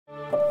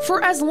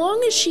For as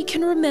long as she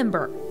can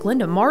remember,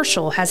 Glenda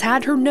Marshall has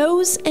had her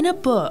nose in a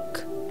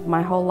book.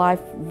 My whole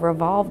life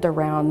revolved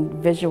around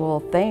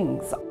visual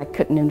things. I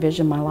couldn't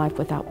envision my life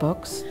without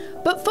books.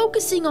 But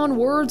focusing on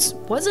words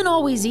wasn't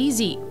always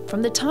easy.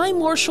 From the time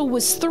Marshall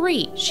was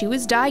 3, she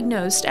was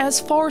diagnosed as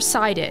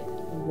farsighted.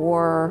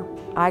 Wore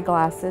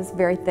eyeglasses,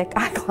 very thick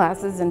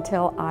eyeglasses,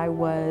 until I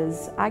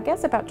was, I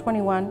guess, about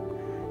 21.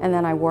 And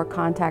then I wore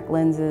contact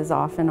lenses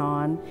off and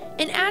on.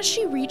 And as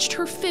she reached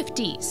her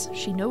 50s,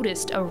 she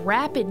noticed a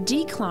rapid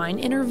decline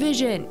in her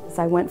vision. As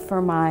I went for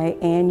my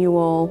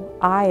annual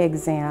eye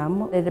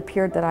exam, it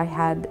appeared that I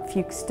had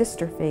Fuchs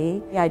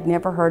dystrophy. I'd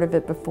never heard of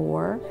it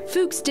before.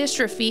 Fuchs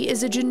dystrophy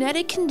is a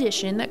genetic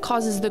condition that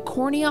causes the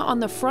cornea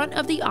on the front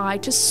of the eye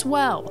to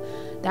swell.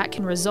 That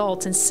can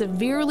result in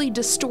severely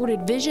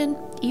distorted vision,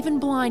 even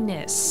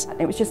blindness.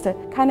 It was just a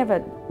kind of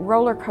a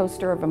roller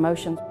coaster of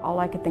emotions. All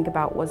I could think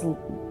about was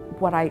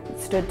what I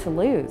stood to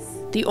lose.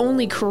 The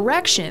only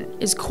correction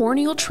is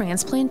corneal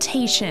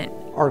transplantation.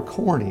 Our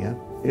cornea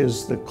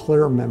is the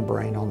clear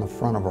membrane on the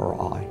front of our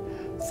eye.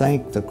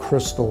 Think the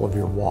crystal of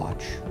your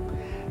watch.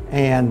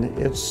 And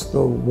it's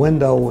the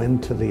window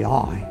into the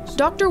eye.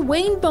 Dr.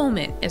 Wayne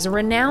Bowman is a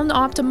renowned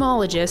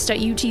ophthalmologist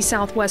at UT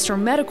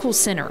Southwestern Medical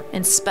Center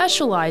and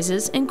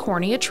specializes in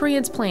cornea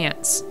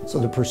transplants. So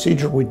the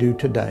procedure we do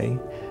today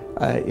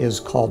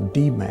is called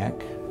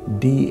DMEK,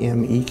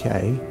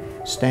 D-M-E-K,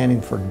 standing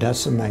for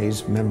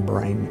Decimase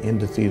membrane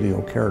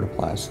endothelial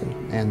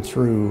keratoplasty. And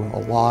through a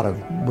lot of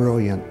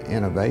brilliant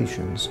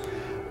innovations,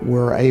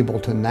 we're able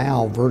to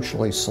now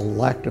virtually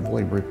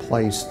selectively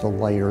replace the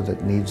layer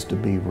that needs to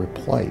be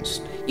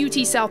replaced. UT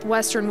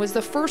Southwestern was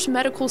the first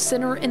medical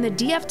center in the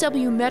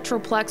DFW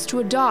Metroplex to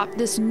adopt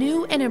this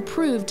new and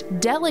improved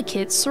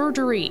delicate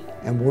surgery.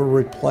 And we're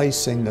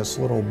replacing this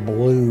little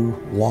blue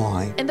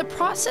line. And the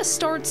process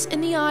starts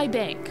in the eye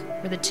bank,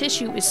 where the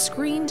tissue is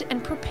screened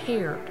and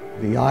prepared.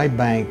 The eye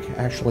bank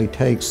actually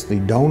takes the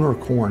donor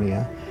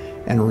cornea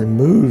and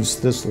removes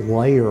this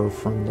layer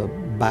from the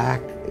back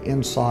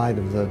inside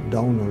of the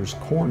donor's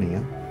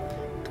cornea,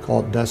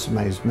 called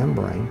Decimase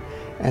membrane,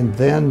 and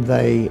then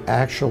they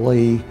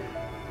actually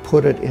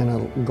put it in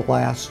a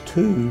glass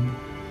tube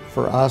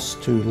for us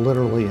to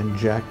literally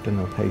inject in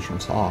the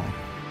patient's eye.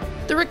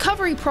 The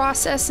recovery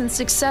process and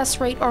success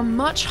rate are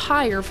much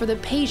higher for the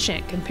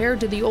patient compared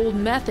to the old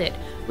method,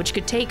 which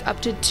could take up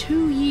to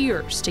 2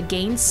 years to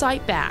gain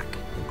sight back.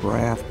 The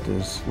graft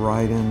is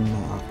right in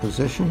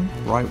position,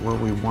 right where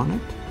we want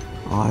it.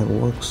 Eye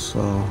looks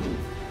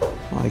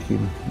like you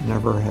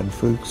never had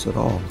Fuchs at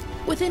all.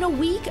 Within a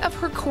week of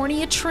her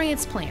cornea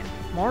transplant,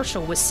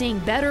 Marshall was seeing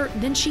better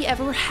than she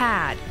ever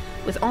had,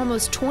 with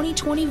almost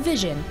 20/20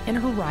 vision in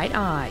her right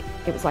eye.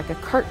 It was like a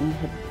curtain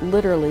had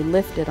literally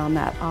lifted on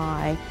that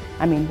eye,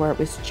 where it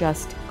was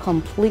just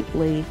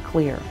completely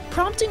clear.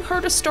 Prompting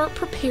her to start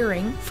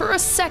preparing for a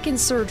second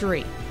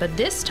surgery, but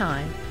this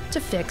time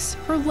to fix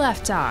her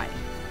left eye.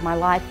 My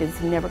life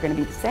is never going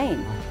to be the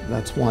same.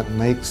 That's what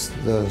makes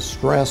the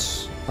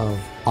stress of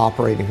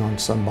operating on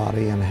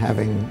somebody and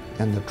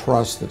the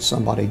trust that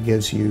somebody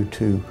gives you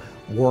to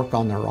work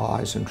on their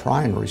eyes and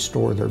try and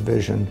restore their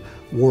vision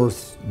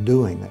worth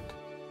doing it.